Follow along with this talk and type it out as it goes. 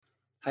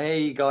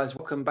Hey guys,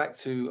 welcome back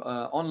to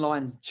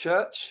online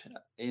church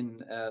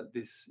in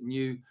this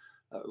new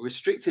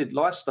restricted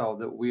lifestyle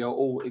that we are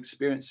all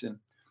experiencing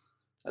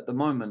at the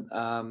moment.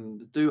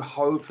 Do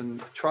hope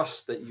and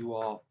trust that you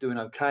are doing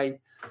okay,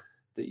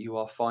 that you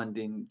are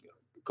finding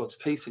God's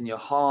peace in your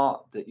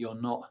heart, that you're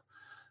not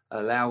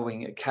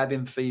allowing a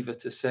cabin fever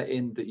to set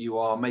in, that you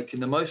are making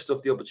the most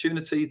of the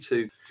opportunity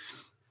to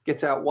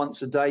get out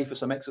once a day for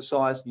some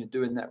exercise, and you're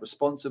doing that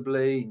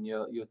responsibly and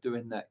you're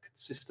doing that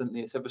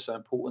consistently. It's ever so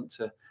important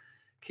to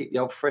keep the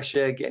old fresh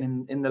air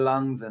getting in the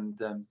lungs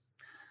and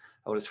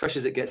as fresh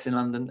as it gets in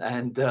London,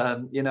 and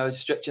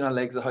stretching our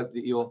legs. I hope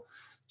that you're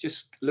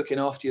just looking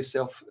after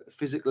yourself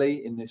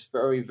physically in this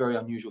very, very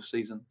unusual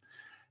season,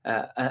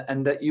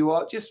 and that you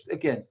are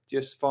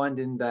just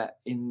finding that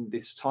in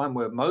this time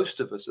where most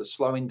of us are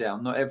slowing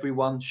down, not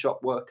everyone,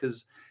 shop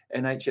workers,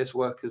 NHS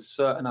workers,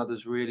 certain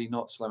others really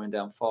not slowing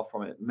down, far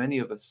from it, many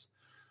of us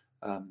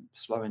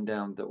slowing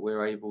down, that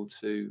we're able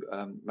to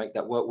make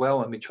that work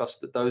well. And we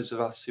trust that those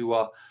of us who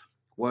are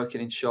working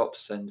in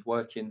shops and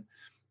working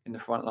in the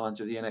front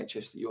lines of the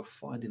NHS, that you're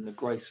finding the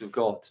grace of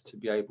God to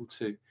be able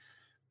to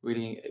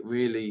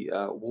really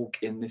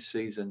walk in this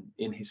season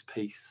in his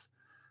peace,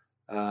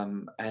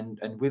 and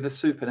with a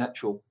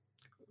supernatural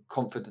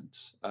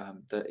confidence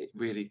that it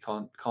really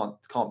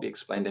can't be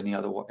explained any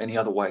other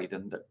way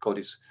than that God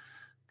is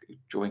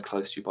drawing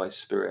close to you by his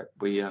Spirit.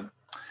 But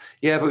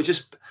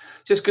it's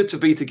just good to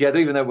be together,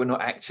 even though we're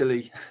not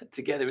actually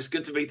together. It's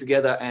good to be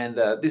together. And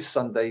this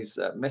Sunday's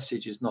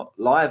message is not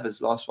live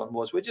as last one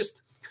was. We're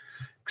just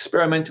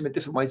experimenting with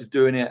different ways of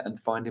doing it and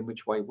finding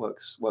which way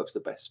works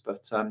the best.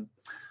 But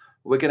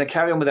we're going to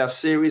carry on with our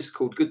series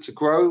called Good to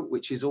Grow,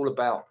 which is all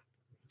about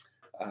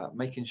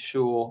making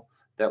sure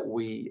that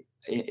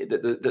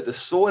that the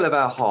soil of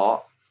our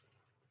heart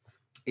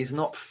is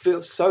not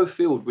so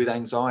filled with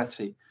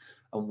anxiety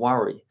and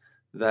worry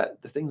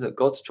that the things that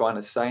God's trying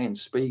to say and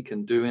speak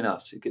and do in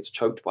us, it gets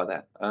choked by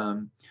that.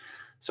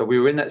 So we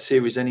were in that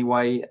series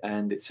anyway,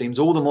 and it seems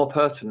all the more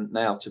pertinent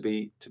now to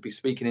be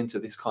speaking into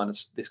this kind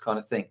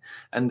of thing.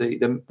 And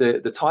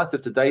the title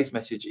of today's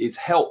message is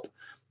 "Help!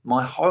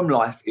 My home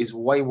life is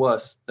way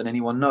worse than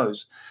anyone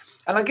knows."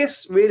 And I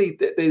guess really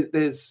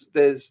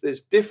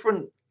there's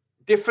different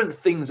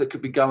things that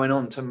could be going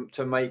on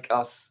to make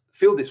us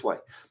feel this way.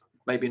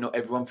 Maybe not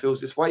everyone feels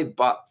this way,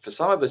 but for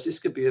some of us, this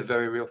could be a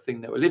very real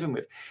thing that we're living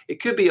with.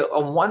 It could be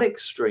on one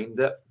extreme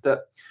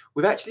that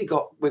we're actually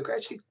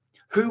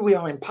who we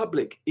are in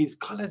public is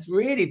kind of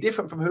really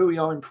different from who we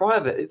are in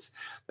private.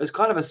 There's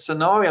kind of a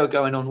scenario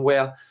going on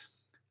where,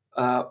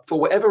 for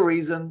whatever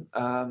reason,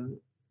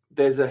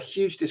 there's a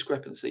huge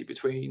discrepancy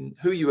between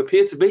who you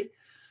appear to be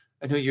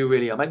and who you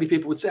really are. Maybe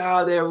people would say,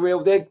 they're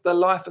real, they're the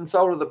life and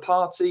soul of the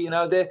party,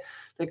 they're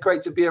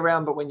great to be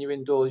around, but when you're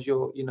indoors,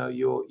 your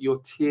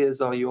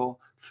tears are your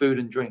food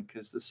and drink,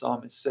 as the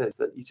psalmist says,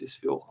 that you just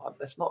feel,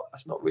 that's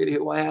not really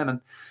who I am.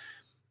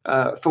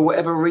 And for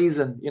whatever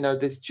reason,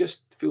 there's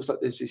just feels like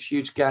there's this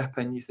huge gap,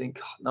 and you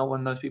think, no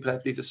one knows. People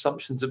have these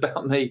assumptions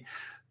about me,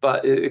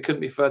 but it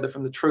couldn't be further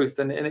from the truth.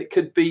 And it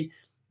could be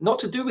not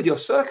to do with your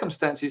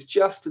circumstances,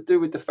 just to do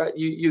with the fact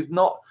you've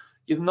not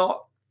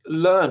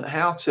learn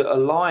how to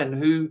align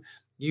who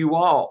you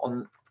are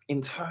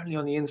internally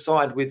on the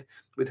inside with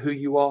who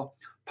you are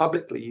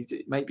publicly.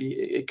 Maybe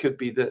it could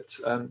be that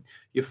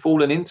you've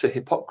fallen into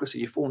hypocrisy,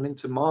 you've fallen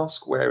into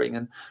mask wearing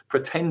and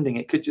pretending.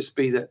 It could just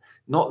be that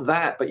not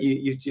that, but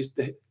you just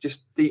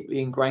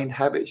deeply ingrained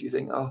habits. You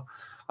think, I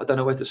don't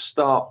know where to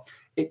start.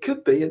 It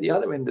could be at the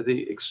other end of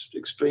the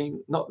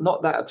extreme,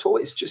 not that at all.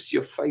 It's just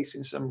you're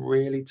facing some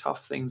really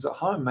tough things at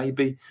home.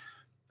 Maybe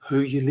who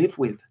you live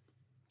with.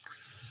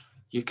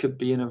 You could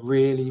be in a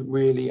really,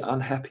 really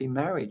unhappy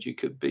marriage. You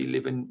could be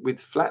living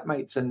with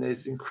flatmates, and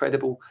there's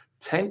incredible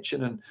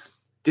tension and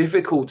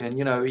difficulty. And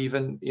you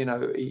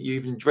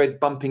even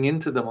dread bumping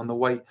into them on the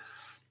way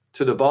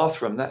to the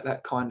bathroom.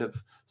 That kind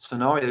of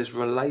scenario. There's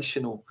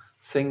relational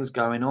things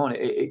going on.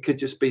 It could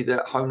just be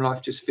that home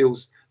life just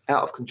feels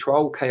out of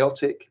control,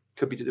 chaotic.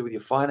 Could be to do with your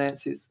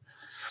finances.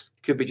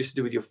 Could be just to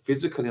do with your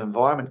physical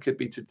environment. Could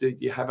be to do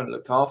you haven't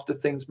looked after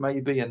things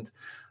maybe, and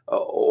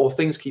or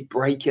things keep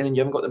breaking and you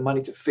haven't got the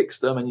money to fix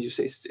them, and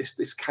it's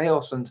this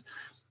chaos. And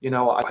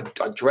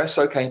I dress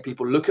okay, and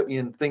people look at me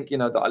and think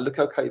that I look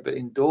okay, but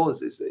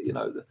indoors is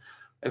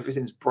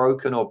everything's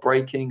broken or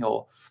breaking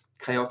or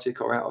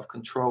chaotic or out of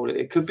control.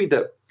 It could be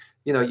that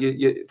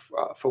you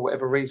for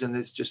whatever reason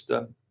there's just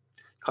kind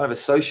of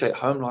associate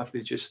home life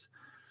with just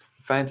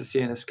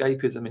fantasy and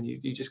escapism, and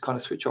you just kind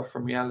of switch off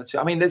from reality.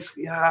 I mean, there's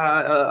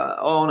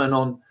on and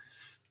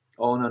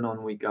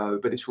on we go,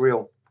 but it's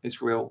real.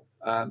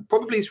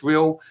 Probably it's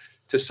real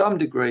to some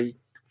degree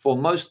for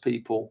most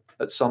people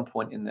at some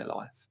point in their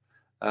life.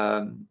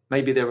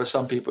 Maybe there are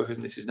some people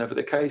whom this is never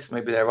the case.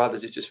 Maybe there are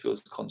others it just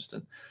feels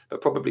constant.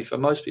 But probably for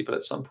most people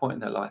at some point in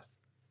their life,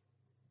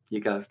 you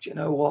go, do you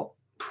know what?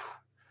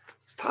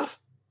 It's tough.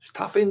 It's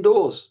tough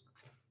indoors.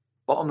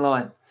 Bottom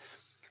line,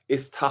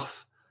 it's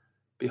tough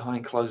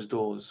behind closed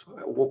doors.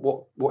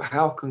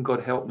 How can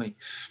God help me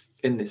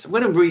in this? I'm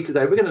going to read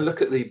today. We're going to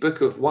look at the book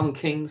of 1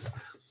 Kings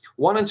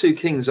 1 and 2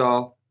 Kings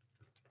are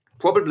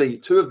probably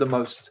two of the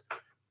most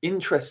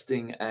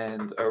interesting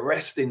and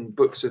arresting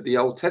books of the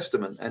Old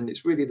Testament. And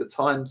it's really the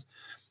times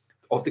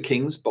of the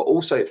kings, but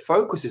also it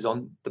focuses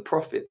on the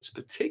prophets,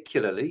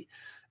 particularly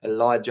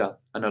Elijah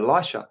and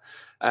Elisha.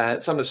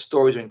 Some of the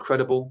stories are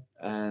incredible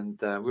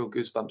and real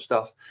goosebump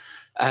stuff.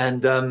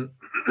 And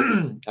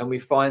and we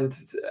find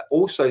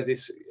also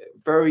this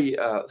very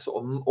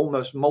sort of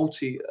almost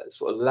multi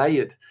sort of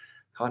layered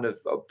kind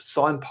of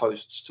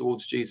signposts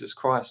towards Jesus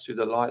Christ through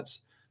the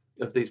lives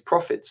of these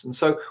prophets. And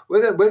so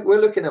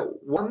we're looking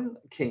at 1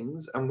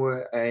 Kings, and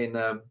we're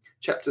in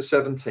chapter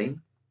 17.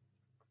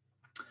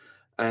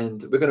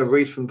 And we're going to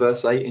read from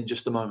verse 8 in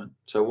just a moment.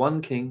 So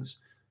 1 Kings,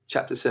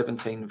 chapter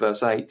 17,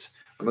 verse 8.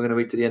 And we're going to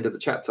read to the end of the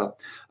chapter.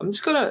 I'm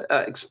just going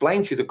to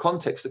explain to you the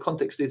context. The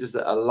context is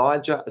that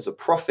Elijah, as a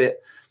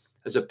prophet,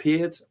 has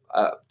appeared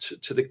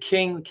to the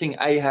king, King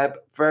Ahab,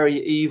 very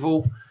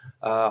evil,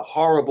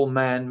 horrible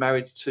man,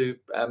 married to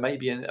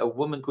maybe a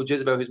woman called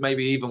Jezebel, who's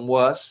maybe even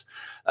worse.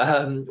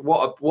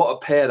 What a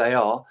pair they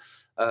are.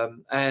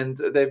 And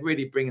they're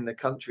really bringing the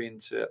country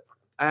into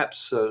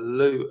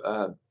absolute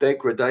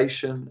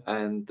degradation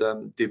and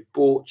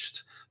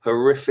debauched,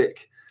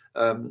 horrific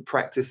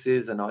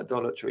practices and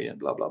idolatry and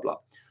blah, blah, blah.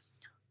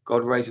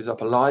 God raises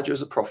up Elijah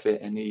as a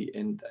prophet,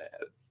 and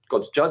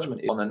God's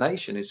judgment on the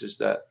nation is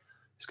that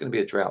it's going to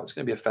be a drought, it's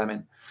going to be a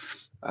famine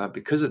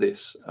because of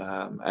this.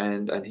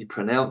 And he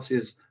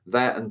pronounces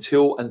that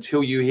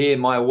until you hear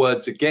my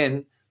words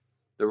again,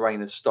 the rain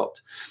has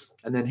stopped.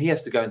 And then he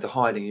has to go into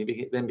hiding.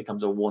 He then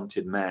becomes a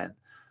wanted man.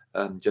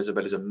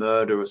 Jezebel is a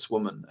murderous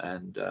woman,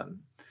 and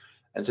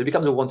so he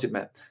becomes a wanted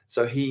man.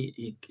 So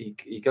he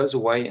goes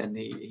away and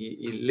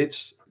he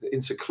lives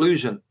in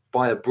seclusion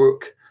by a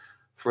brook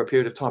for a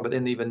period of time. But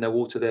then even the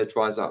water there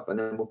dries up. And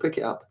then we'll pick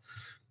it up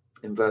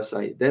in verse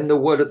 8. Then the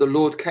word of the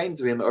Lord came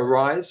to him,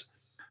 "Arise,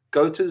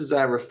 go to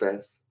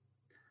Zarephath,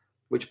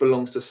 which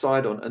belongs to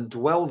Sidon, and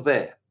dwell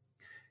there.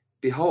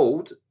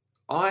 Behold,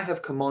 I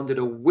have commanded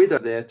a widow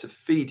there to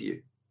feed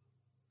you."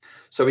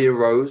 So he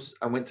arose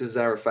and went to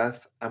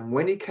Zarephath, and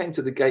when he came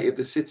to the gate of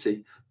the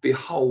city,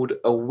 behold,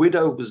 a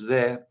widow was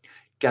there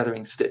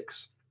gathering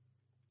sticks.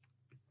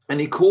 And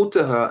he called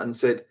to her and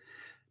said,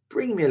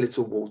 "Bring me a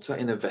little water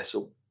in a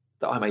vessel,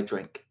 that I may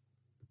drink."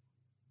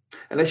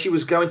 And as she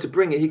was going to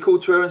bring it, he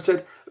called to her and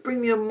said, "Bring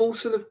me a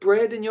morsel of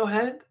bread in your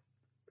hand."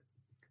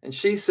 And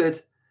she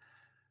said,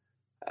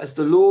 "As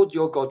the Lord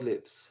your God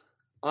lives,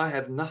 I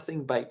have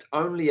nothing baked,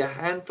 only a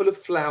handful of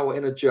flour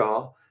in a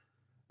jar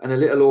and a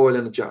little oil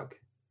in a jug.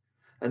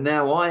 And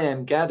now I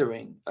am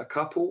gathering a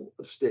couple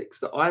of sticks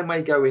that I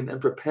may go in and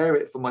prepare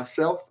it for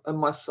myself and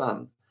my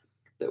son,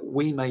 that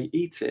we may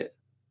eat it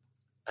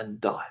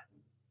and die."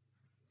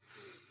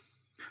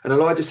 And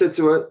Elijah said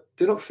to her,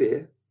 "Do not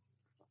fear.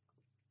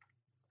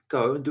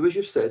 Go and do as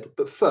you've said,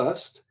 but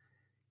first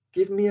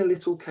give me a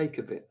little cake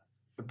of it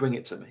and bring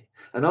it to me.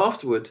 And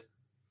afterward,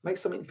 make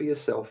something for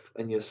yourself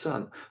and your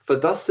son. For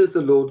thus says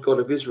the Lord God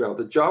of Israel,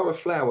 the jar of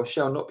flour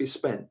shall not be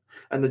spent,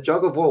 and the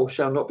jug of oil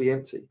shall not be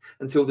empty,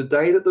 until the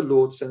day that the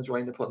Lord sends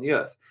rain upon the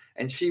earth."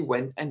 And she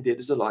went and did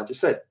as Elijah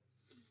said.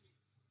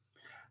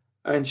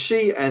 And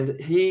she and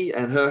he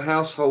and her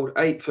household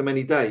ate for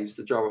many days.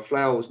 The jar of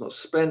flour was not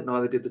spent,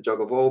 neither did the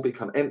jug of oil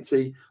become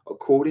empty,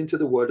 according to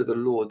the word of the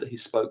Lord that he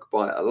spoke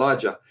by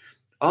Elijah.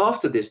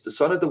 After this, the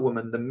son of the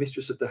woman, the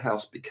mistress of the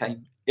house,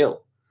 became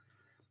ill.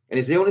 And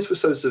his illness was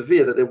so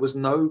severe that there was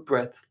no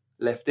breath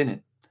left in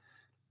him.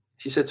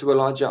 She said to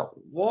Elijah,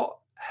 "What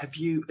have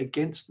you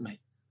against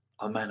me,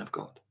 O man of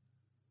God?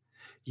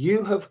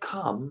 You have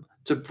come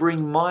to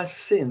bring my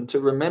sin to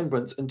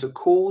remembrance and to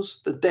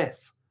cause the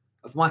death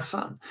of my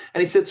son."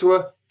 And he said to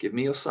her, "Give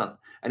me your son."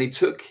 And he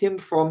took him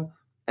from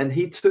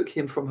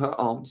her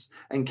arms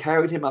and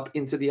carried him up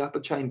into the upper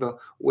chamber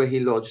where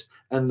he lodged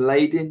and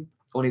laid him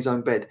on his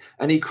own bed.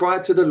 And he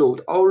cried to the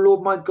Lord, "O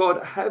Lord my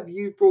God, have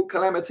you brought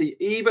calamity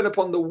even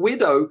upon the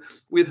widow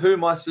with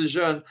whom I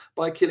sojourn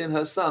by killing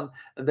her son?"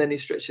 And then he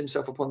stretched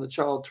himself upon the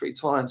child 3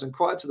 times and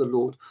cried to the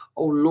Lord,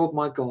 "O Lord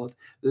my God,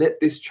 let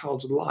this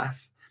child's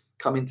life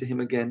come into him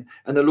again."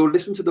 And the Lord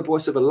listened to the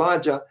voice of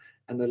Elijah,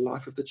 and the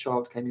life of the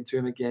child came into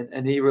him again,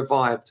 and he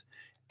revived.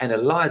 And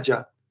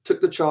Elijah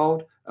took the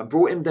child and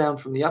brought him down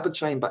from the upper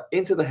chamber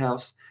into the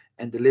house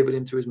and delivered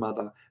him to his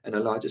mother. And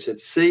Elijah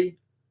said, "See,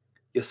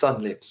 your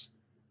son lives."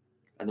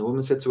 And the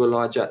woman said to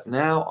Elijah,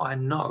 "Now I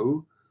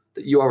know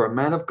that you are a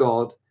man of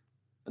God,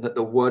 and that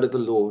the word of the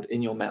Lord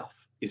in your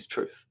mouth is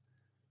truth."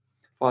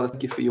 Father,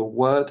 thank you for your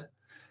word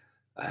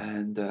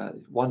and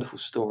wonderful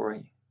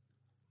story.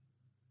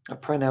 I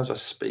pray now as I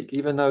speak,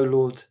 even though,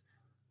 Lord,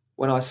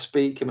 when I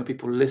speak and when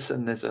people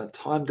listen, there's a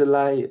time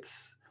delay.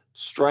 It's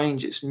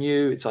strange, it's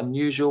new, it's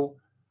unusual.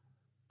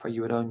 Pray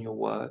you would own your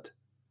word.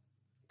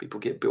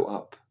 People get built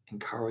up,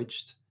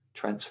 encouraged,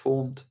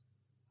 transformed.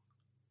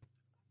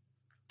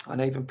 And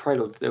I even pray,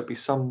 Lord, there'll be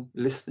some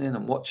listening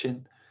and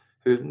watching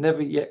who have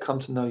never yet come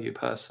to know you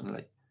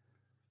personally,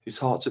 whose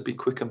hearts will be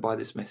quickened by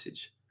this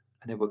message,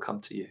 and they will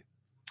come to you.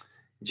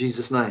 In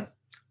Jesus' name,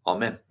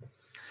 amen.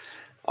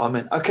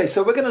 Amen. Okay,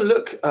 so we're going to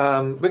look,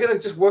 we're going to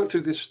just work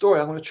through this story.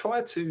 I'm going to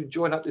try to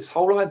join up this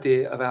whole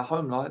idea of our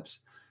home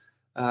lives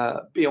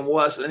being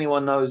worse than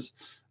anyone knows,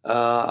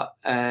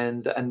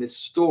 and this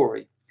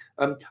story.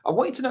 I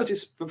want you to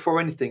notice before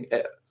anything,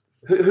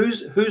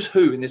 who's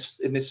who in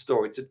this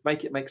story, to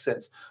make it make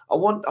sense. I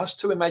want us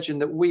to imagine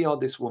that we are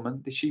this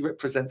woman, that she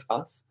represents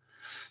us.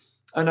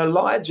 And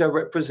Elijah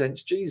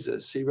represents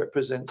Jesus. He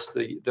represents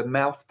the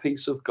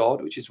mouthpiece of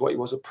God, which is what he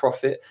was, a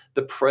prophet,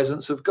 the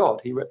presence of God.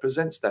 He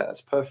represents that.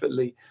 It's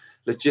perfectly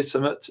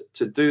legitimate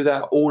to do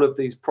that. All of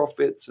these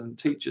prophets and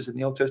teachers in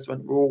the Old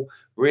Testament were all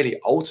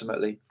really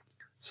ultimately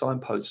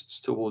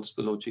signposts towards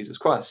the Lord Jesus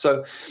Christ.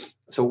 So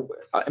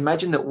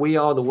imagine that we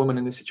are the woman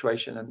in this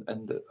situation,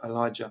 and that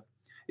Elijah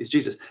is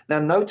Jesus. Now,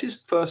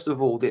 notice first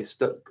of all this,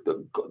 that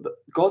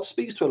God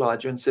speaks to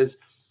Elijah and says,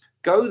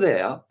 go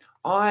there.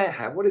 I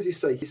have, what does he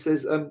say? He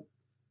says,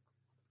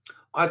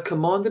 I've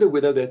commanded a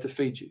widow there to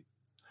feed you.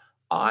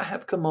 I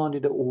have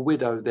commanded a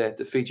widow there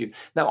to feed you.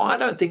 Now, I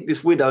don't think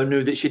this widow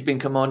knew that she'd been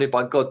commanded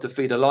by God to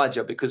feed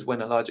Elijah, because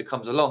when Elijah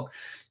comes along,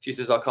 she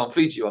says, I can't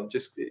feed you.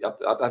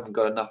 I haven't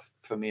got enough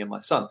for me and my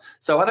son.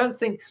 So I don't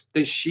think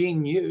that she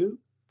knew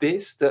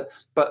this,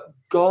 but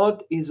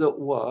God is at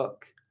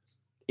work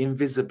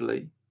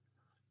invisibly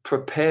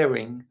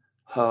preparing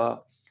her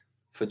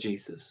for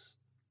Jesus.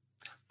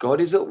 God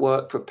is at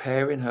work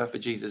preparing her for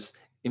Jesus,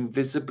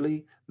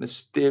 invisibly,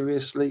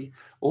 mysteriously,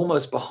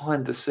 almost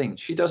behind the scenes.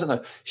 She doesn't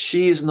know.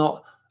 She is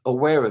not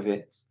aware of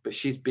it, but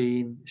she's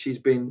been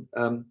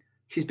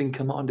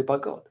commanded by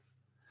God.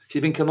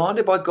 She's been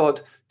commanded by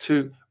God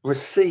to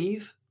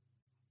receive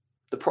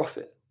the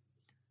prophet.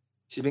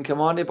 She's been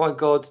commanded by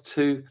God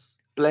to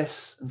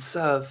bless and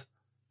serve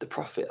the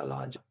prophet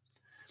Elijah.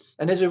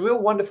 And there's a real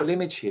wonderful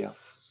image here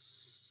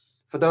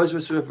for those of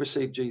us who have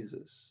received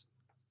Jesus.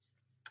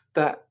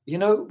 That,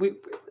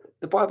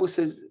 the Bible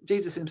says,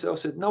 Jesus himself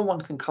said, no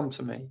one can come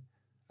to me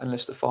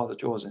unless the Father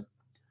draws him.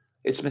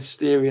 It's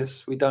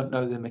mysterious. We don't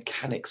know the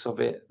mechanics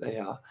of it. They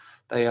are.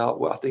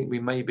 Well, I think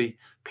we may be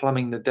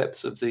plumbing the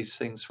depths of these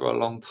things for a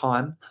long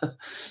time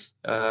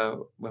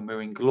when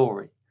we're in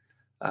glory.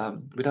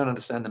 We don't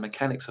understand the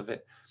mechanics of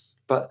it.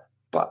 But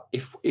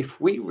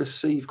if we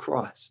receive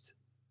Christ,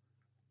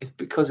 it's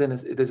because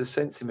there's a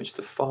sense in which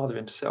the Father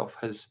himself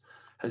has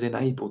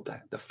enabled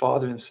that. The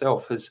Father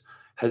himself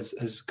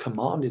has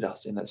commanded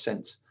us in that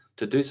sense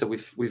to do so.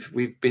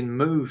 We've been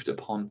moved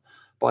upon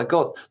by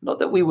God. Not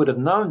that we would have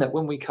known that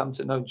when we come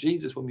to know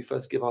Jesus, when we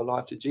first give our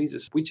life to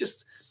Jesus, we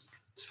just,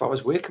 as far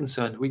as we're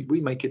concerned,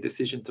 we make a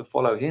decision to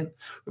follow him.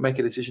 We make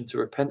a decision to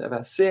repent of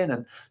our sin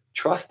and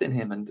trust in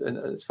him. And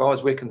as far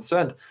as we're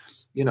concerned,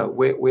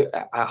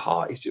 our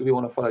heart is, we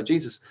want to follow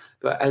Jesus.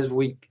 But as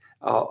we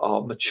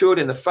are matured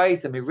in the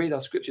faith and we read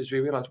our scriptures, we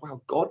realize,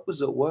 wow, God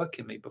was at work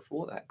in me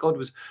before that. God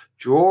was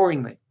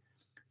drawing me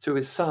to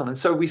his son. And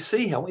so we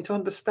see here, I want you to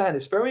understand,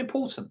 it's very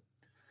important.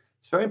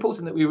 It's very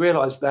important that we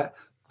realize that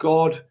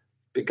God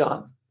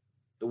began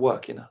the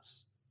work in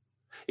us.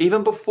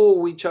 Even before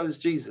we chose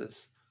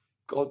Jesus,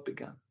 God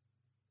began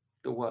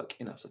the work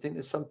in us. I think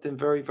there's something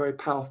very, very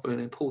powerful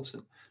and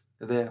important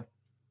there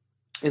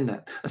in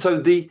that.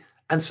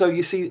 And so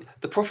you see,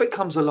 the prophet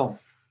comes along,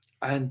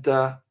 and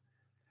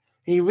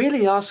he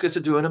really asks her to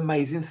do an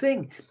amazing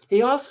thing.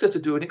 He asks her to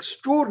do an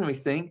extraordinary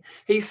thing.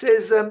 He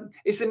says,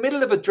 it's the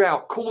middle of a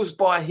drought caused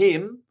by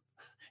him.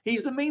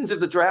 He's the means of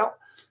the drought.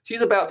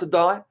 She's about to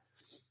die.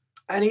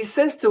 And he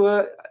says to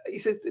her,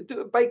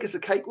 bake us a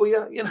cake, will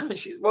you?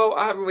 She's, well,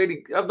 I've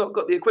not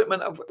got the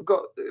equipment. I've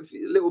got a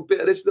little bit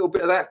of this, a little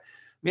bit of that.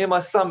 Me and my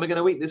son, we're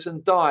going to eat this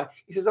and die.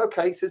 He says,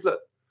 okay. He says, look,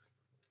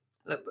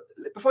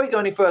 before you go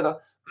any further,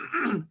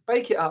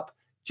 bake it up.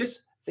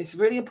 It's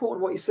really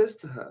important what he says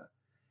to her.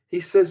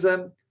 He says,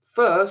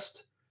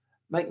 first,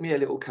 make me a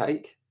little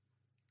cake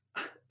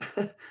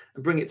and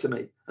bring it to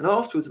me. And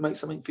afterwards, make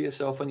something for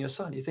yourself and your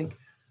son. You think,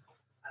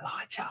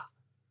 Elijah,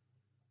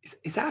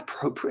 is that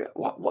appropriate?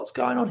 What's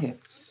going on here?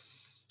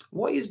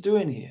 What he's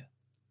doing here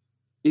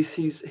is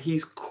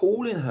he's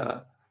calling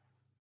her.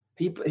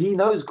 He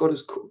knows God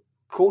has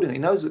called her. He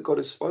knows that God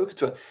has spoken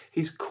to her.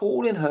 He's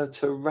calling her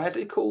to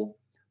radical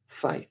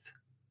faith.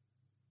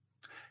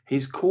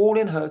 He's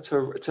calling her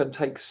to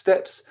take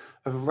steps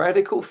of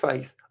radical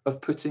faith, of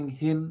putting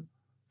him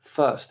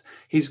first.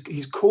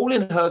 He's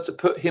calling her to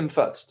put him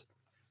first.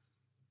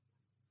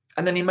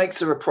 And then he makes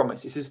her a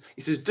promise. He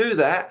says, do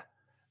that,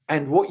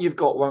 and what you've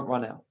got won't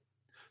run out.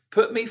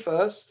 Put me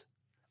first,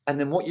 and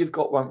then what you've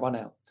got won't run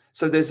out.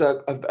 So there's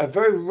a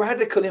very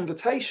radical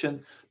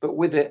invitation, but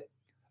with it,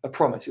 a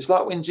promise. It's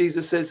like when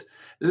Jesus says,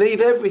 leave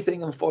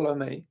everything and follow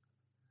me.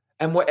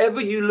 And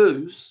whatever you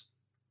lose,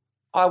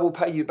 I will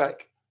pay you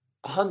back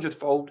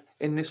 100-fold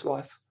in this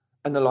life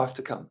and the life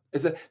to come.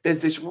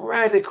 There's this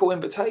radical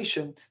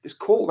invitation, this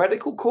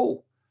radical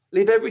call.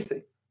 Leave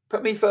everything.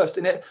 Put me first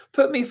in it.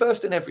 Put me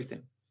first in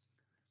everything.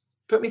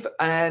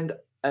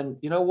 And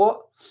you know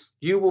what?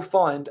 You will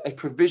find a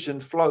provision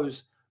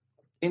flows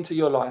into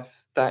your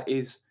life that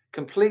is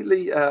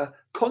completely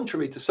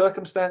contrary to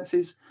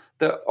circumstances,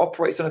 that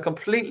operates on a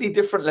completely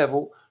different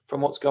level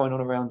from what's going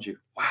on around you.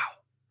 Wow.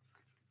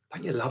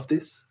 Don't you love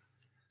this?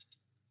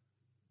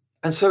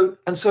 And so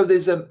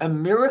there's a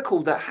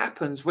miracle that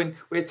happens when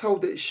we're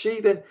told that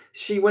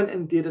she went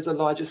and did as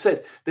Elijah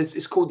said.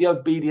 It's called the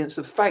obedience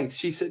of faith.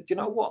 She said, you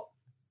know what?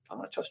 I'm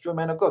going to trust you're a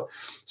man of God.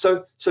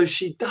 So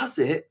she does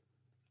it.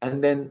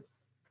 And then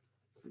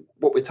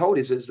what we're told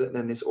is that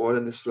then this oil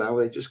and this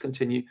flour, they just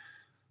continue.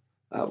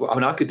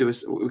 I could do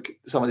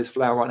some of this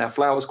flour right now.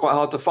 Flour is quite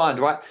hard to find,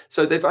 right?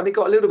 So they've only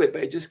got a little bit,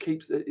 but it just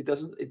keeps, it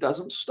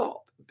doesn't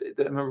stop.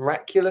 The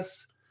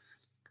miraculous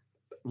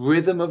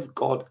rhythm of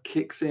God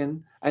kicks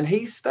in, and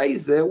he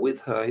stays there with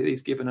her.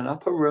 He's given an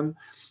upper room,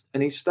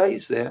 and he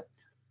stays there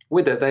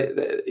with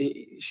her.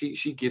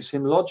 She gives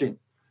him lodging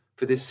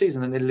for this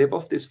season, and they live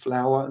off this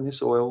flour and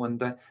this oil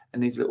and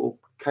these little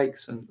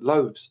cakes and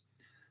loaves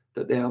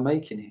that they are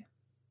making here.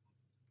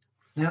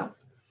 Now,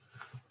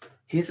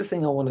 here's the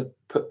thing I want to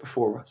put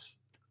before us.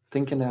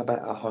 Thinking now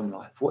about our home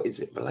life. What is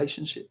it?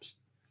 Relationships,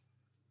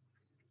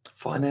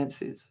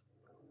 finances,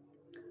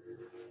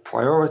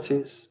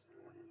 priorities,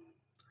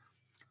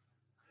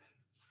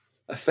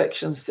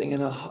 affections, things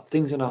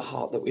in our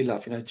heart that we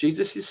love. You know,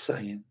 Jesus is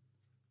saying,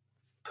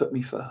 put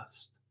me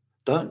first.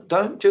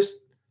 Don't just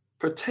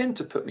pretend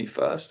to put me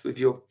first with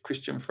your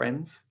Christian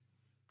friends.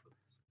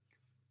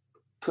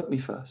 Put me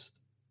first.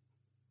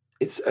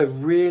 It's a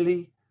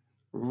really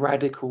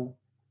radical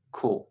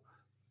call.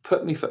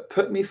 Put me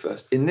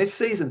first. In this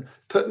season,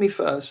 put me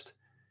first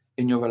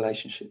in your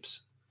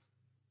relationships.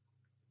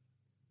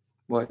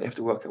 Well, you have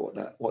to work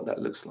out what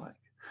that looks like.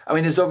 I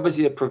mean, there's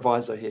obviously a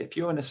proviso here. If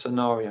you're in a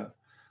scenario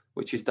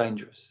which is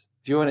dangerous,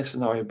 if you're in a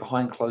scenario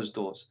behind closed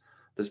doors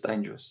that's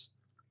dangerous,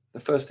 the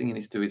first thing you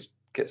need to do is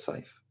get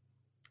safe.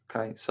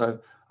 Okay, so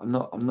I'm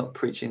not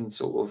preaching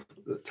sort of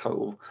the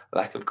total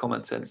lack of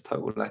common sense,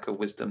 total lack of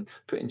wisdom.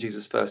 Putting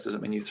Jesus first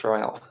doesn't mean you throw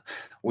out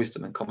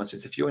wisdom and common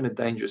sense. If you're in a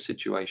dangerous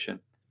situation,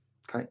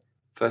 okay,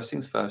 first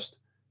things first,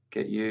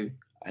 get you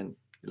and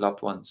your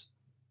loved ones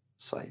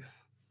safe.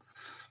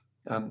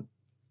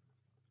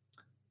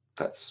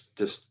 That's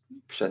just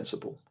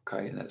sensible,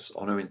 okay, and that's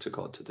honoring to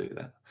God to do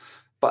that.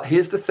 But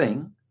here's the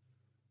thing: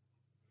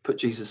 put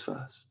Jesus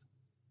first.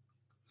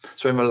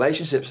 So in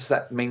relationships,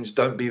 that means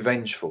don't be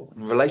vengeful.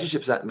 In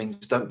relationships, that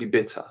means don't be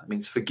bitter. It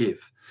means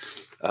forgive.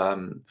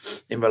 In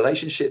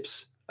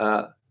relationships,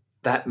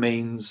 that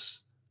means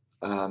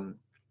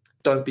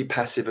don't be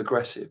passive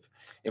aggressive.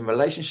 In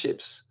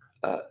relationships,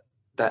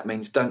 that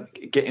means don't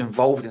get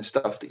involved in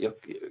stuff that you're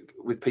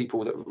with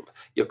people that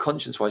your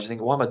conscience wise you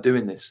think, why am I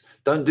doing this?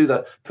 Don't do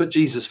that. Put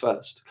Jesus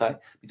first. Okay,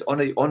 it's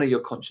honor your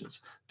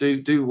conscience.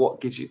 Do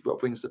what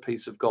brings the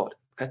peace of God.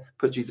 Okay,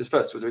 put Jesus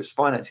first. Whether it's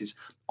finances,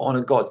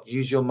 honor God.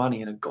 Use your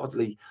money in a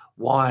godly,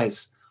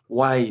 wise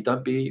way.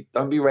 Don't be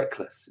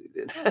reckless.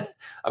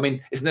 I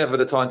mean, it's never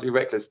the time to be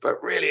reckless,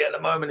 but really at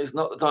the moment, it's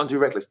not the time to be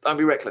reckless. Don't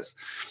be reckless.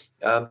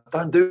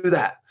 Don't do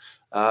that.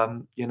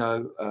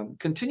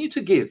 Continue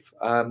to give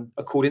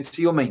according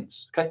to your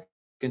means. Okay,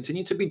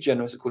 continue to be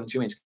generous according to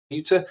your means.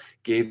 Continue to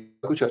give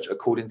local church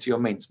according to your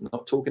means.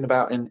 Not talking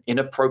about in an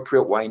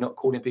inappropriate way. Not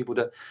calling people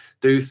to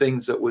do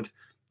things that would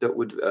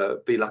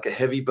be like a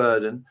heavy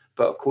burden,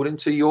 but according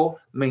to your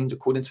means,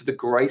 according to the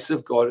grace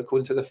of God,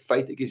 according to the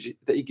faith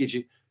that He gives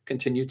you,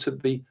 continue to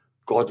be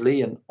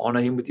godly and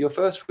honor Him with your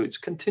first fruits.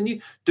 Continue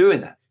doing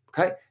that.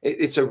 Okay,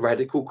 it's a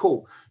radical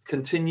call.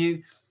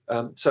 Continue.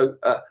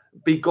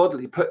 Be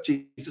godly. Put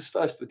Jesus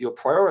first with your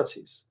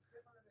priorities.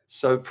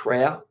 So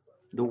prayer,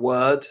 the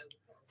word,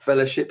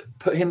 fellowship,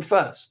 put Him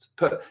first.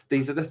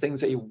 These are the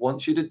things that He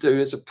wants you to do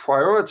as a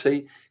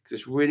priority, because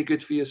it's really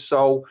good for your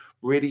soul,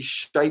 really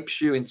shapes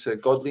you into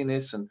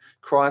godliness and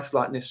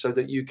Christ-likeness so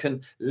that you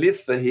can live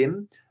for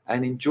Him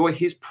and enjoy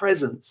His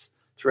presence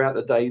throughout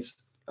the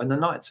days and the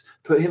nights.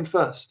 Put Him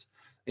first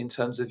in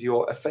terms of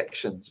your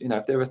affections. You know,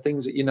 if there are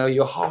things that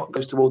your heart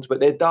goes towards,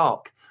 but they're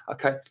dark,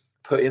 okay,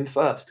 put Him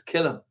first.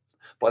 Kill them.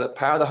 By the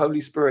power of the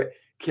Holy Spirit,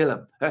 kill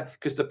them.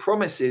 Because the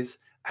promise is,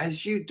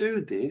 as you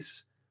do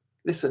this,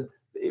 listen,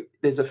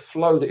 there's a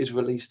flow that is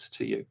released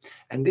to you.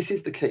 And this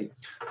is the key.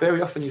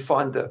 Very often you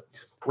find that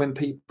when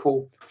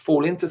people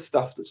fall into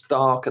stuff that's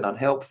dark and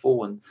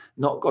unhelpful and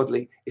not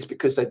godly, it's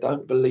because they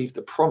don't believe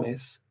the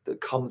promise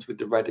that comes with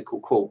the radical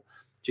call.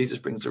 Jesus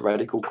brings the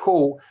radical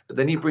call, but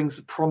then He brings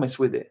the promise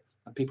with it.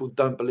 And people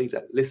don't believe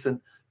that.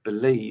 Listen,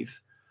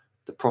 believe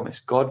the promise.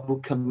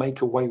 God can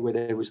make a way where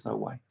there is no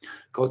way.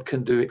 God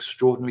can do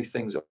extraordinary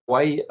things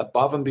way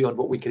above and beyond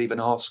what we could even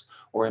ask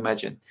or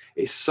imagine.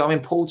 It's so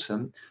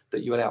important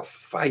that you allow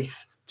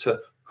faith to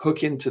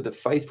hook into the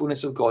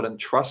faithfulness of God and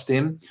trust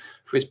Him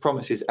for His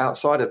promises.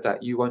 Outside of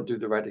that, you won't do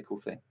the radical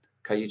thing.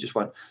 Okay, you just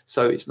won't.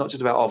 So it's not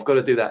just about, I've got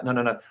to do that. No.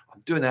 I'm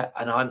doing that,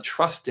 and I'm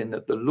trusting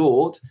that the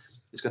Lord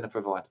is going to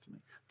provide for me.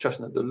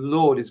 Trusting that the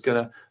Lord is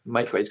going to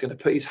make way. He's going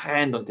to put His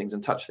hand on things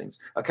and touch things.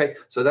 Okay,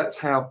 so that's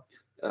how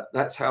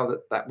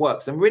that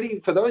works. And really,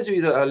 for those of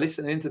you that are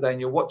listening in today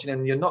and you're watching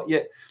and you're not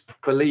yet a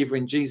believer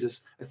in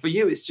Jesus, for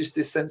you, it's just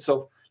this sense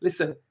of,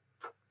 listen,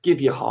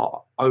 give your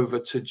heart over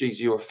to Jesus,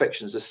 your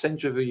affections, the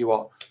center of who you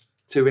are,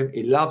 to Him.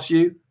 He loves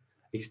you.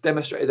 He's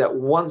demonstrated that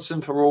once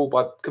and for all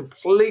by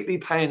completely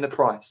paying the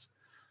price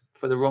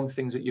for the wrong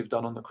things that you've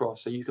done on the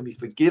cross, so you can be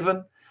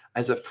forgiven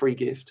as a free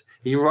gift.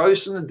 He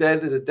rose from the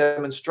dead as a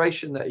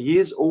demonstration that he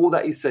is all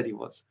that he said he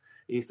was.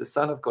 He's the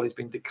Son of God. He's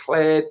been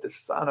declared the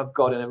Son of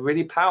God in a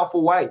really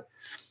powerful way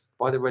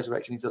by the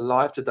resurrection. He's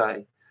alive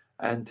today,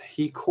 and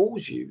he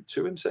calls you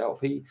to himself.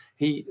 The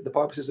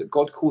Bible says that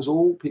God calls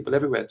all people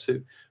everywhere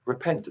to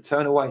repent, to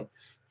turn away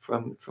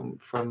from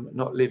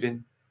not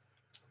living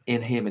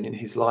in him and in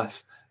his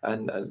life,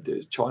 and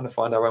trying to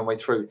find our own way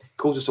through. He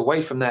calls us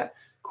away from that,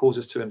 calls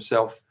us to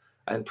himself,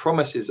 and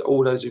promises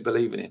all those who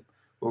believe in him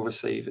will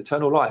receive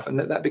eternal life. And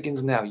that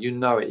begins now. You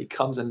know it. He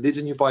comes and lives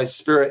in you by his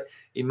Spirit.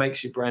 He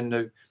makes you brand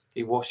new.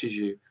 He washes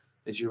you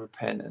as you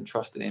repent and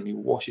trust in him. He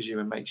washes you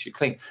and makes you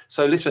clean.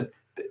 So listen,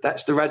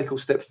 that's the radical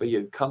step for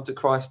you. Come to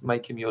Christ,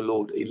 make him your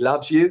Lord. He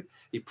loves you.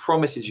 He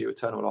promises you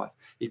eternal life.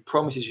 He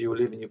promises you will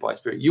live in you by his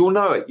Spirit. You'll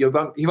know it. You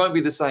won't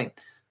be the same.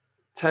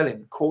 Tell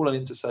him, call on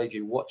him to save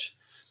you. Watch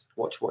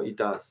what he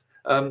does.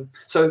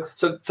 So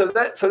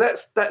that's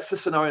the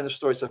scenario in the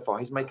story so far.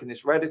 He's making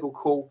this radical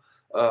call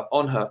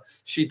on her.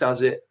 She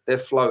does it. They're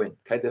flowing.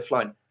 Okay, they're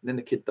flowing. And then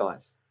the kid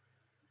dies.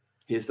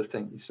 Here's the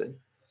thing, you see.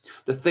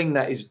 The thing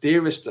that is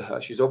dearest to her,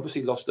 she's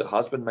obviously lost her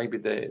husband. Maybe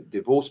they're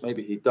divorced.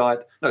 Maybe he died.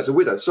 No, it's a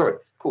widow. Sorry.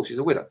 Of course, she's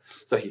a widow.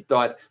 So he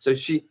died. So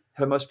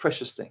her most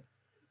precious thing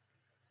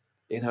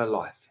in her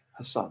life,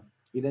 her son,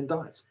 he then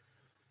dies.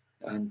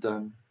 And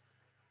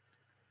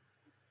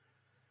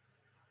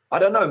I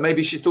don't know,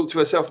 maybe she thought to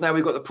herself, now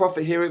we've got the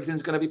prophet here,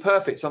 everything's going to be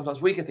perfect.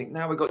 Sometimes we can think,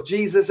 now we've got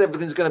Jesus,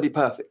 everything's going to be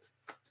perfect.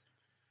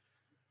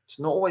 It's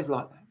not always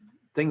like that.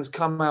 Things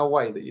come our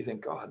way that you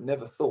think, oh, I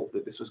never thought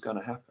that this was going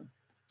to happen.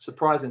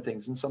 Surprising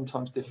things and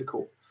sometimes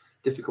difficult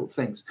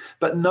things.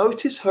 But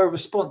notice her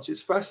response.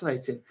 It's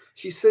fascinating.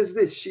 She says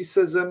this. She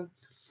says,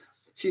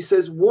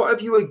 what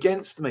have you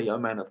against me, O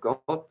man of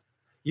God?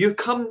 You've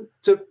come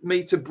to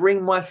me to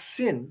bring my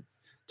sin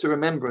to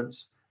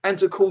remembrance and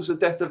to cause the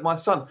death of my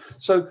son.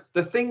 So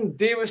the thing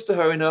dearest to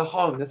her in her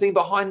home, the thing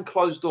behind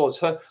closed doors,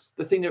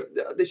 the thing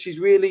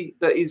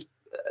that is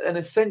an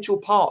essential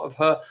part of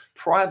her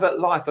private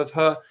life, of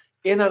her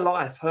inner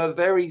life, her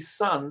very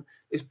son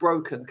is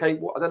broken. Okay,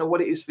 I don't know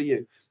what it is for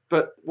you,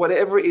 but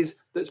whatever it is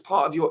that's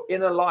part of your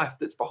inner life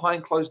that's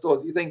behind closed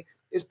doors, you think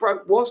it's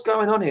broke. What's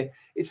going on here?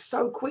 It's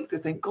so quick to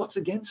think God's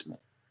against me.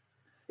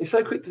 It's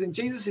so quick to think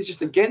Jesus is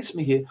just against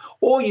me here,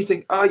 or you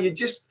think,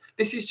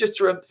 this is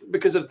just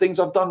because of things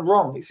I've done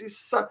wrong.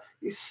 It's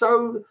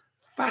so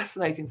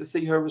fascinating to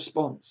see her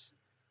response.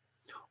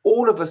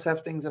 All of us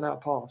have things in our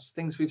past,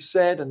 things we've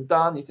said and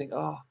done. You think,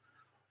 I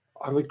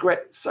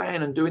regret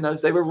saying and doing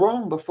those. They were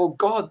wrong before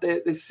God.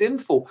 They're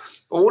sinful.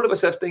 All of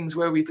us have things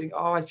where we think,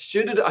 I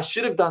should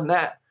have done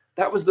that.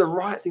 That was the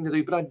right thing to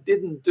do, but I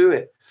didn't do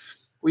it.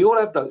 We all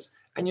have those.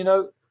 And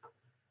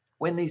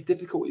when these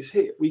difficulties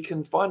hit, we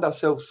can find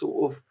ourselves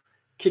sort of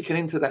kicking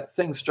into that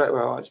thing straight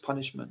away. Oh, it's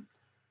punishment.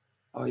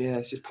 Oh yeah,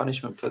 it's just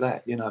punishment for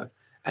that,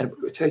 And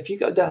if you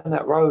go down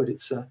that road,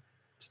 it's a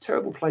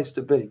terrible place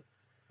to be.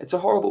 It's a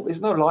horrible. There's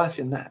no life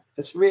in that.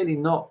 It's really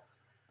not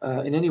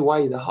in any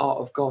way the heart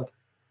of God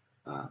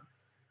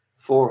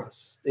for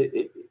us.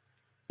 It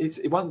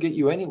won't get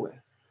you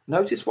anywhere.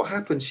 Notice what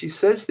happens. She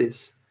says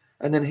this,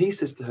 and then he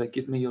says to her,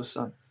 "Give me your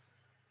son."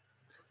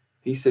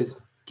 He says,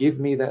 "Give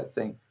me that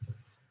thing.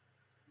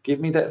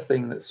 Give me that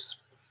thing that's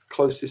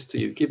closest to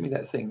you. Give me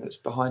that thing that's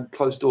behind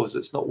closed doors,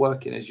 that's not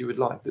working as you would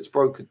like, that's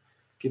broken.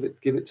 Give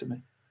it to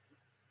me."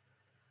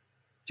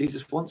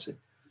 Jesus wants it.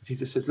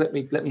 Jesus says, let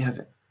me have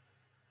it.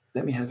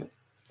 Let me have it.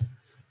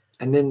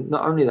 And then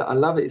not only that, I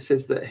love it. It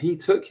says that he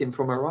took him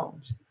from her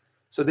arms.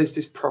 So there's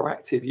this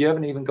proactive. I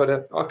haven't even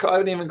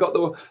got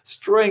the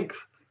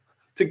strength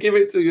to give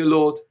it to you,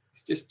 Lord.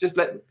 He's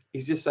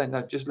just saying,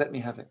 no, just let me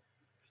have it.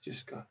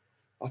 Just go.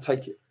 I'll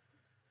take it.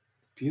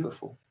 It's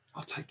beautiful.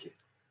 I'll take it.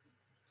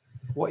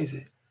 What is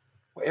it?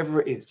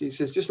 Whatever it is. Jesus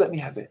says, just let me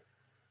have it.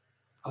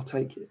 I'll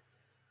take it.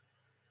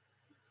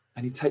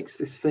 And he takes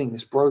this thing,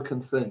 this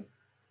broken thing,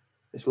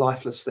 this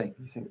lifeless thing.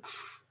 You think,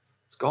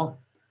 it's gone.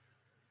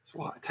 It's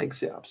what? It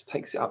takes it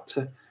up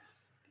to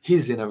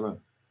his inner room.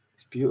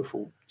 It's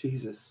beautiful.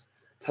 Jesus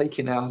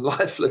taking our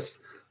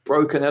lifeless,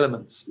 broken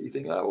elements. You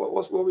think,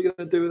 what are we going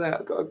to do with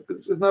that?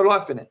 There's no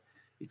life in it.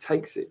 He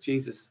takes it.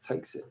 Jesus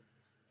takes it.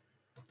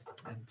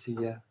 And he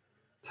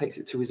takes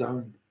it to his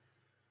own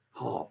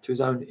heart, to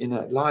his own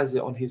inner, lies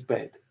it on his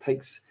bed,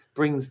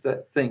 brings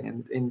that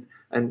thing.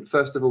 And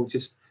first of all,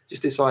 just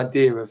this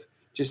idea of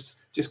just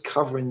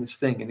covering this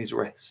thing in his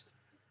rest.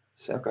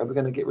 So, okay, we're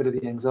going to get rid of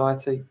the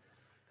anxiety,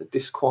 the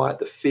disquiet,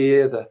 the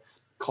fear, the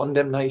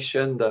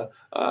condemnation, the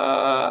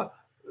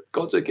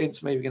God's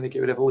against me. We're going to get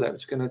rid of all that. We're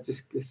just going to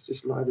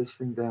just lie this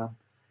thing down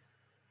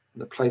in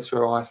the place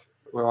where I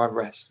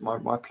rest,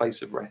 my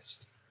place of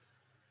rest.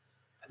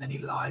 And then he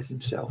lies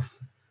himself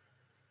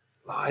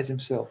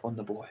on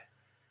the boy.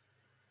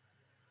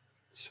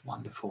 It's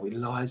wonderful. He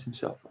lies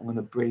himself. I'm going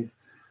to breathe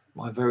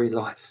my very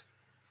life.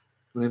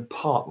 I'm going to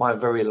impart my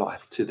very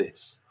life to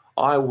this.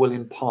 I will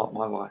impart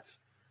my life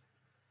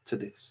to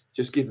this.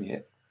 Just give me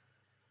it.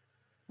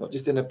 Not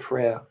just in a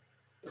prayer.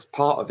 That's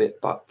part of it,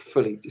 but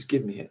fully. Just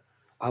give me it.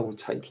 I will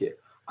take it.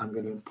 I'm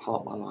going to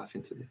impart my life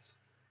into this.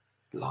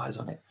 Lies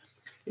on it.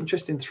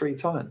 Interesting, 3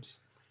 times.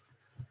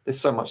 There's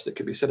so much that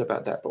could be said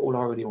about that, but all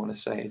I really want to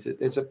say is that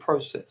there's a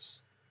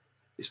process.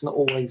 It's not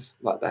always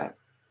like that,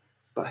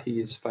 but he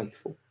is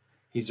faithful.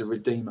 He's a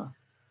redeemer.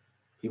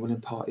 He will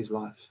impart his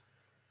life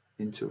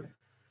into it.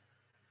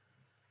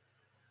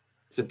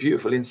 It's a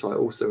beautiful insight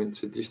also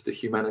into just the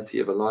humanity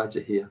of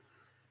Elijah here,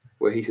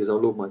 where he says, "Oh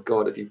Lord my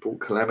God, have you brought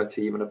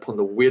calamity even upon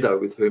the widow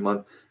with whom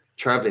I'm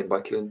traveling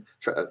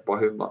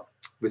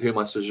with whom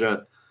I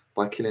sojourn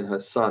by killing her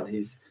son?"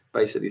 He's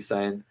basically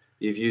saying,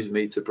 "You've used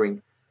me to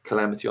bring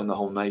calamity on the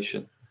whole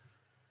nation.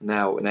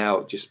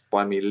 Now, just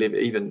by me living,"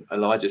 even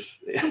Elijah,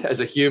 as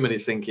a human,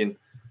 is thinking,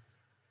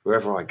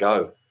 wherever I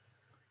go,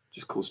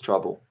 just cause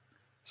trouble.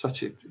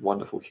 Such a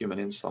wonderful human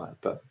insight.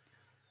 But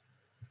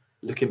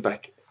looking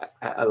back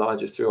at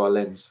Elijah through our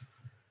lens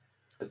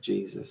of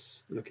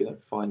Jesus, looking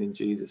at finding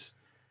Jesus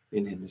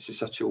in him, this is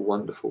such a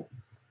wonderful,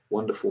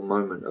 wonderful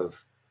moment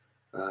of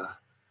the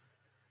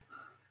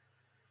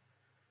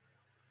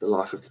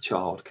life of the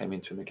child came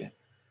into him again.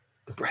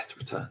 The breath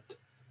returned.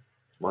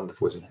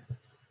 Wonderful, isn't it?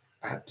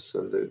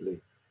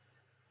 Absolutely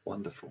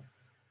wonderful.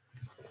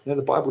 You know,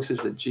 the Bible says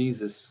that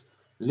Jesus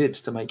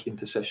lives to make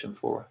intercession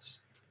for us.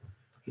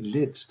 He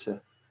lives to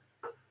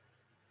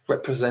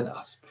represent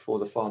us before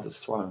the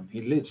Father's throne.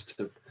 He lives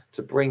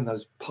to bring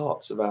those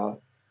parts of our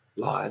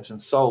lives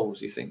and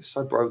souls, you think,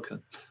 so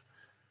broken,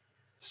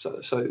 so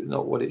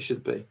not what it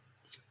should be.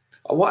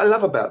 What I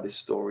love about this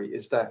story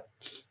is that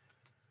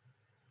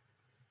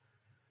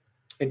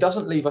it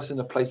doesn't leave us in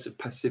a place of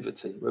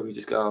passivity where we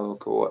just go, "Oh,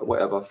 cool,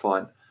 whatever,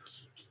 fine."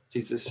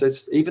 Jesus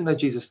says, even though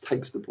Jesus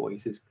takes the boy, he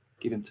says,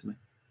 "Give him to me."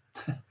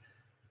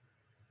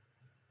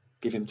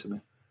 Give him to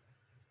me.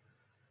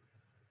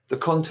 The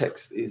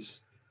context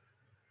is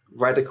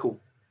radical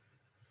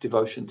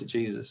devotion to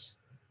Jesus,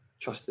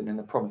 trusting in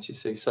the promise, you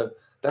see. So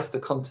that's the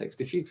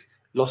context. If you've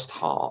lost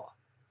heart,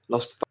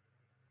 lost faith,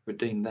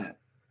 redeem that.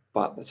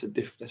 But that's a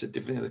different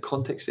thing. The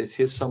context is,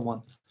 here's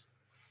someone,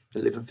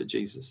 they're living for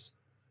Jesus.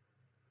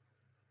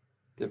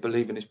 They're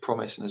believing his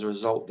promise, and as a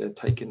result, they're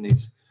taking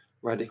these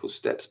radical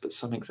steps, but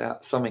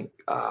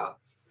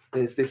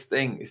there's this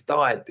thing, it's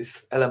died,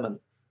 this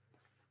element.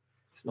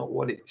 It's not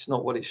what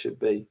it should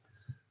be.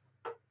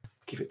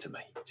 Give it to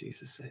me,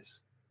 Jesus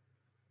says.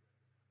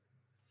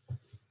 The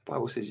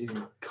Bible says you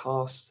can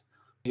cast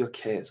your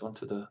cares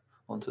onto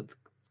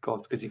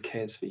God because he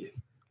cares for you.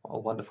 What a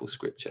wonderful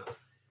scripture.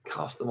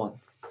 Cast them on.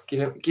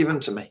 Give them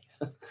to me.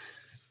 I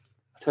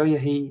tell you,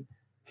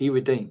 he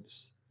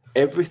redeems.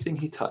 Everything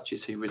he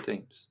touches, he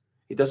redeems.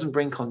 He doesn't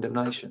bring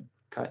condemnation.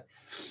 Okay.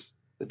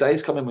 The day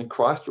is coming when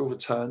Christ will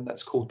return.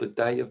 That's called the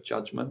day of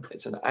judgment.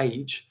 It's an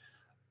age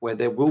where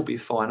there will be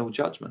final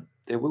judgment.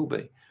 There will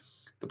be.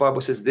 The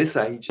Bible says this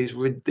age is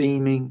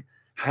redeeming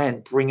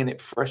hand, bringing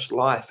it fresh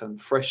life and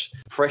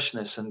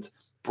freshness and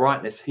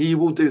brightness. He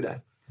will do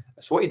that.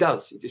 That's what he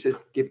does. He just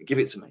says, give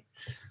it to me.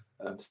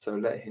 So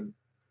let him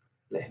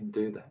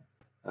do that.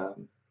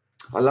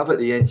 I love at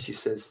the end, she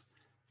says,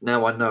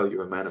 "Now I know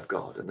you're a man of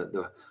God, and that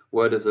the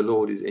word of the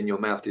Lord is in your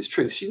mouth is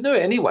truth." She knew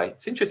it anyway.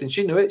 It's interesting.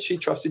 She knew it. She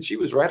trusted. She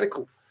was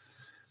radical.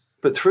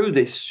 But through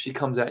this, she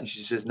comes out and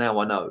she says, "Now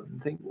I know."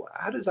 And think, well,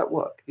 how does that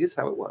work? Here's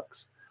how it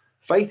works.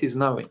 Faith is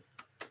knowing.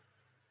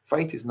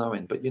 Faith is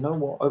knowing. But you know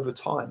what? Over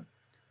time,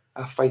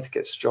 our faith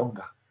gets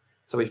stronger.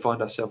 So we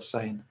find ourselves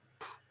saying,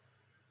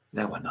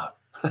 "Now I know."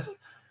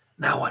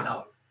 Now I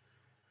know.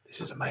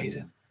 This is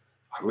amazing.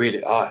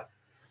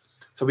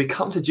 So we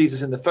come to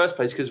Jesus in the first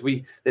place because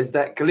there's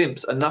that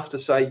glimpse enough to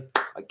say,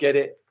 "I get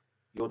it.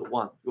 You're the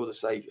one. You're the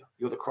Savior.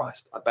 You're the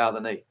Christ. I bow the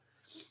knee."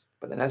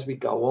 But then as we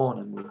go on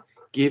and we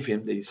give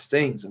him these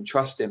things and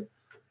trust him,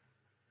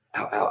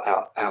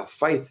 our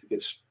faith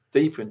gets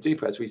deeper and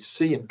deeper as we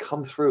see him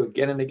come through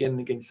again and again and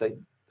again, say,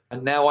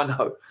 "And now I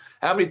know."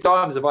 How many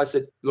times have I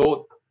said,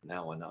 "Lord,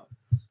 now I know"?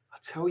 I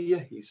tell you,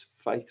 he's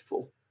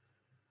faithful.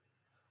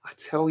 I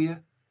tell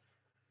you,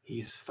 he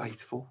is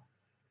faithful.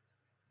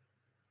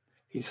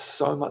 He's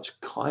so much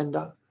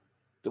kinder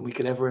than we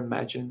could ever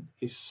imagine.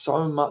 He's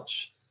so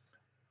much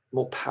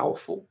more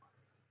powerful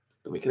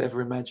than we could ever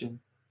imagine.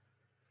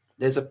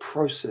 There's a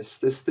process.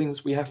 There's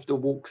things we have to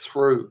walk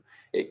through.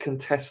 It can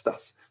test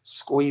us,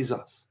 squeeze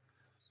us.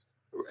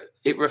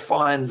 It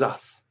refines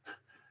us.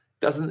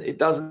 It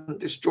doesn't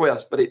destroy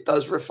us, but it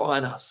does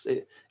refine us.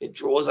 It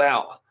draws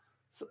out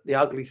the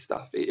ugly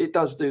stuff. It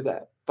does do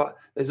that. But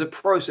there's a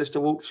process to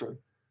walk through,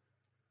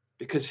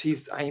 because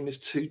his aim is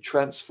to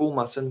transform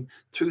us. And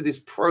through this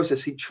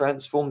process, he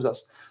transforms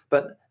us.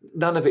 But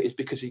none of it is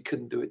because he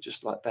couldn't do it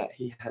just like that.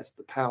 He has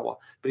the power.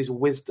 But his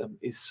wisdom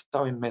is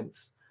so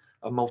immense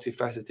and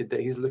multifaceted that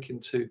he's looking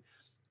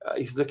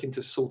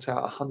to sort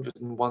out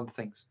 101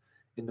 things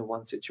in the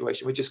one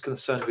situation. We're just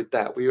concerned with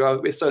that.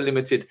 We're so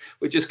limited.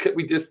 We just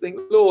think,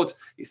 "Lord,"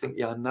 you think,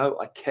 "Yeah, I know,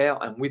 I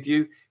care, I'm with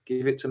you,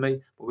 give it to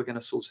me." But we're going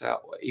to sort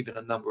out even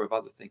a number of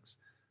other things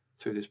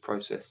through this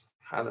process.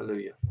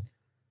 Hallelujah.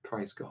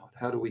 Praise God.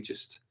 How do we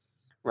just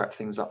wrap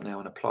things up now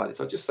and apply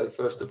this? I'll just say,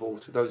 first of all,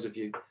 to those of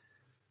you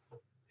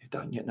who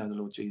don't yet know the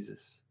Lord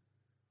Jesus,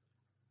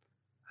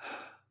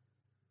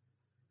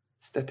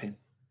 Step in.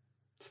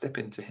 Step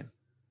into him.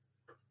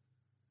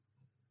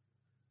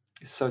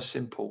 It's so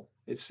simple.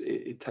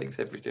 It takes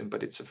everything,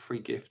 but it's a free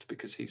gift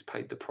because he's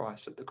paid the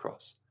price at the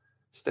cross.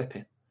 Step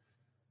in.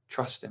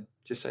 Trust him.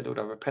 Just say, Lord,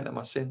 I repent of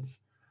my sins.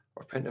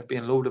 I repent of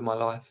being Lord of my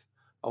life.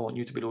 I want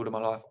you to be Lord of my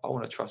life. I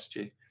want to trust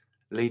you.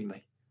 Lead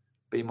me.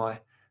 Be my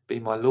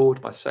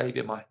Lord, my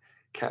Savior, my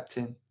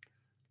captain,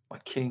 my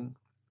King.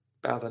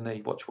 Bow the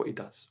knee. Watch what he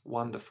does.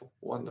 Wonderful,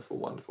 wonderful,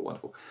 wonderful,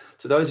 wonderful.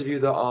 To those of you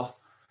that are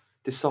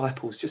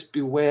disciples, just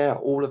beware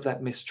all of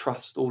that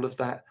mistrust, all of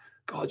that,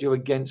 God, you're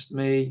against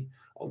me.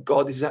 Oh,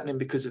 God, this is happening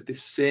because of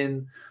this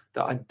sin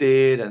that I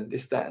did and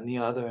this, that, and the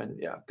other. And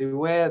yeah,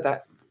 beware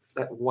that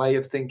way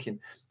of thinking.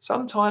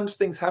 Sometimes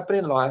things happen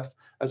in life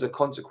as a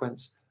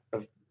consequence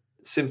of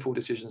sinful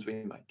decisions we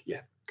make.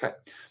 Yeah, okay.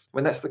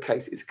 When that's the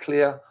case, it's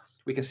clear.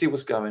 We can see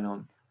what's going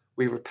on.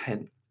 We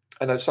repent.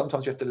 I know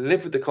sometimes we have to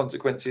live with the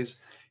consequences.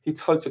 He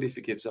totally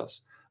forgives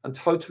us and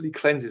totally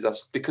cleanses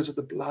us because of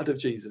the blood of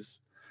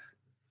Jesus.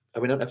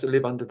 And we don't have to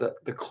live under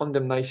the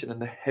condemnation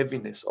and the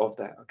heaviness of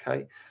that,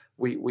 okay?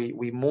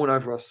 We mourn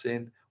over our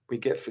sin, we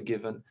get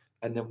forgiven,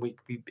 and then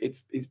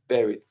it's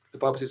buried. The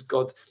Bible says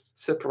God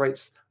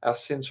separates our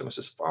sins from us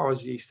as far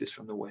as the east is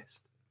from the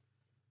west.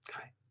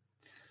 Okay.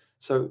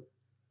 So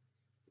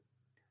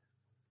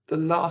the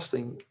last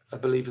thing a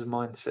believer's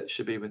mindset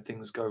should be when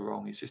things go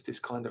wrong is just this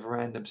kind of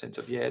random sense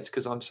of, yeah, it's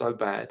because I'm so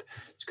bad.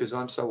 It's because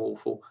I'm so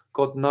awful.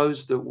 God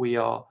knows that we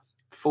are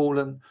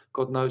fallen.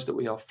 God knows that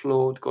we are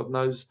flawed. God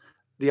knows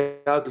the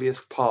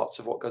ugliest parts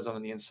of what goes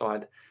on the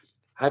inside.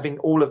 Having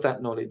all of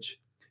that knowledge,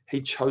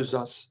 he chose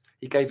us.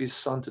 He gave his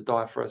son to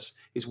die for us.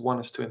 He's won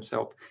us to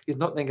himself. He's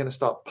not then going to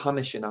start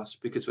punishing us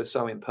because we're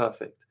so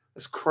imperfect.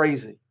 That's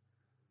crazy.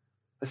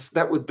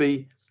 That would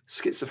be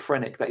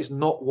schizophrenic. That is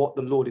not what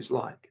the Lord is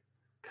like.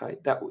 Okay,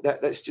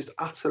 that's just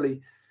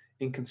utterly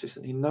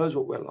inconsistent. He knows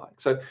what we're like.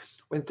 So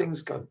when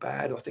things go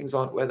bad or things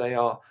aren't where they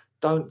are,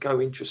 don't go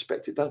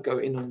introspective. Don't go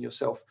in on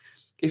yourself.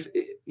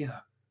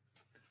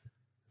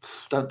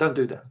 Don't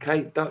do that.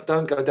 Okay,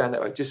 don't go down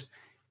that way. Just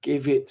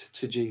give it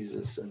to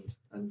Jesus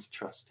and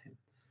trust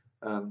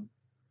him.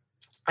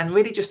 And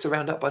really, just to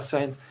round up by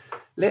saying,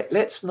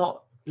 let's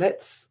not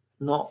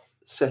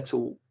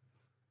settle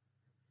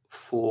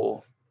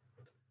for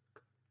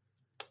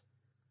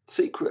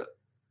secret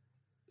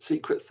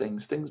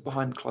things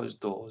behind closed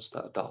doors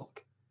that are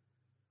dark.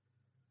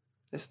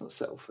 Let's not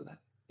settle for that.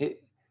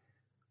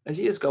 As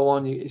years go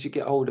on, as you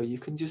get older, you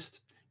can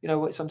just,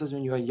 sometimes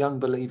when you're a young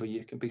believer,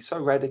 you can be so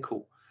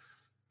radical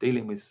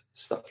dealing with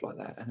stuff like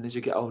that. And as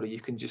you get older, you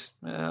can just,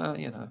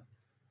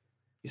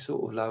 you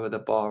sort of lower the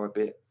bar a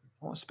bit.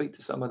 I want to speak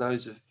to some of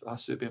those of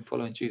us who have been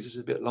following Jesus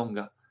a bit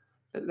longer.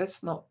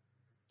 Let's not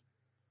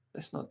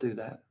do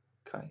that.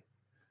 Okay.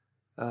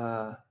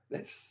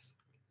 Let's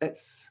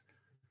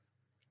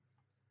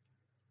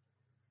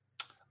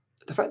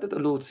the fact that the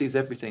Lord sees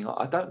everything,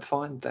 I don't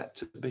find that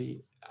to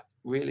be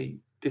really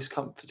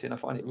discomforting. I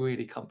find it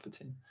really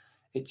comforting.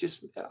 I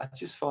just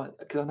find,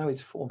 because I know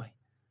he's for me.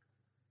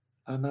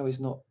 I know he's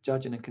not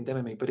judging and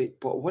condemning me,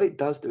 but what it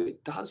does do,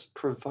 it does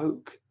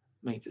provoke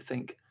me to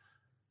think,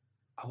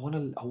 I want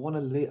to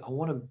live,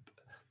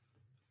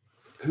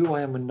 who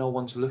I am when no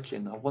one's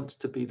looking. I want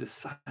to be the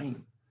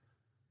same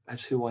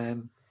as who I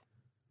am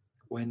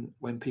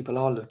when people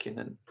are looking,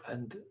 and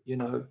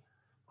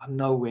I'm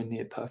nowhere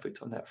near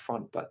perfect on that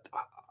front, but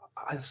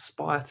I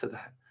aspire to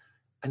that.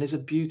 And there's a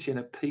beauty and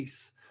a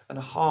peace and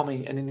a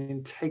harmony and an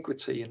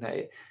integrity in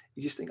that.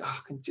 You just think, I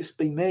can just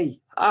be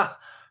me.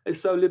 It's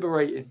so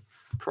liberating.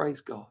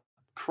 Praise God.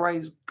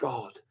 Praise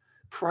God.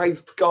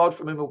 Praise God,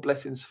 from whom all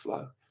blessings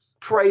flow.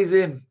 Praise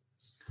him,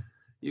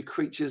 you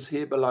creatures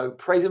here below.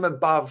 Praise him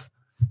above,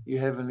 you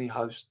heavenly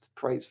host.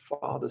 Praise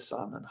Father,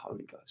 Son, and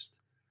Holy Ghost.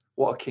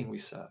 What a King we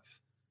serve.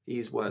 He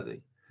is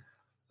worthy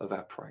of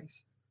our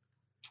praise.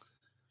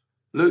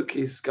 Luke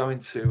is going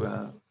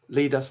to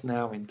lead us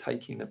now in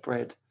taking the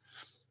bread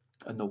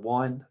and the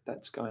wine.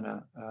 That's going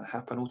to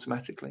happen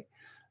automatically.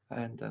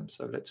 And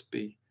so let's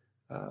be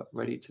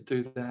ready to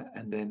do that.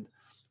 And then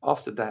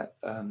after that,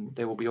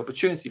 there will be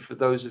opportunity for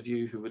those of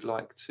you who would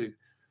like to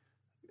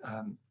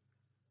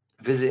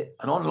visit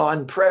an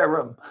online prayer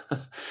room.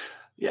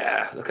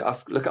 Yeah, look at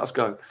us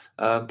go.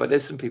 But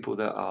there's some people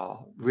that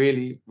are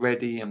really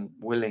ready and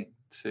willing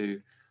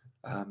to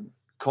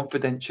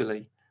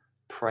confidentially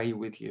pray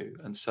with you.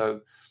 And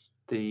so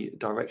the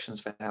directions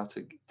for how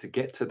to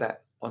get to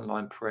that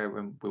online prayer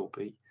room will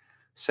be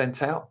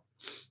sent out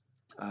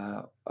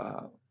on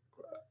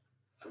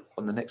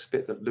the next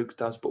bit that Luke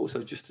does, but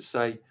also just to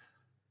say,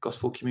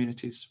 gospel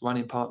communities,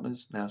 running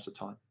partners, now's the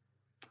time.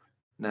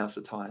 Now's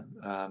the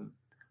time.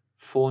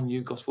 4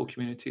 new gospel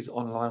communities,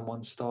 online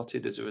ones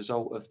started as a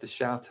result of the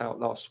shout out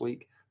last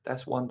week.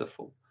 That's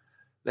wonderful.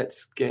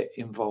 Let's get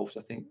involved.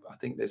 I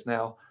think there's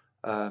now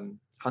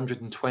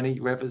 120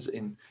 revers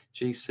in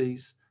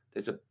GCs.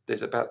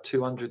 There's about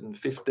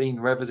 215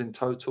 revers in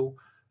total.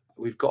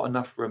 We've got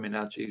enough room in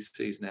our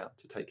GCs now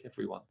to take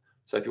everyone.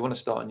 So if you want to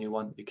start a new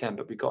one, you can,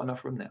 but we've got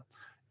enough room now.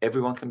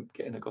 Everyone can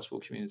get in a gospel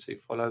community.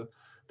 Follow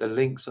the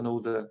links and all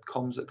the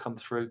comms that come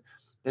through.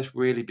 Let's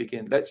really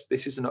begin.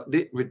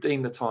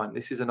 Redeem the time.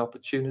 This is an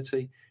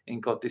opportunity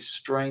in God, this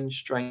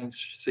strange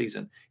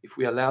season. If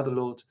we allow the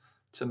Lord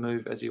to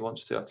move as he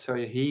wants to, I tell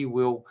you, he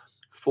will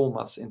form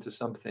us into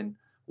something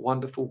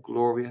wonderful,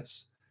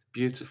 glorious,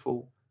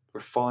 beautiful,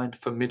 refined,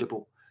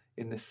 formidable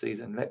in this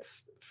season.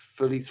 Let's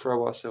fully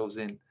throw ourselves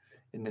in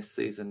this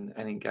season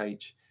and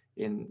engage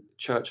in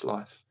church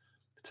life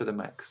to the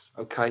max.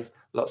 Okay,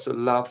 lots of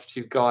love to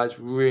you guys.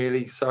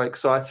 Really so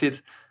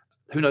excited.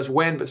 Who knows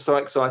when, but so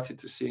excited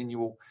to seeing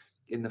you all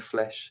in the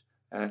flesh,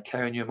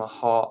 carrying you in my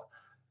heart.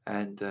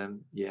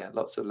 And yeah,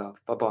 lots of love.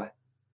 Bye-bye.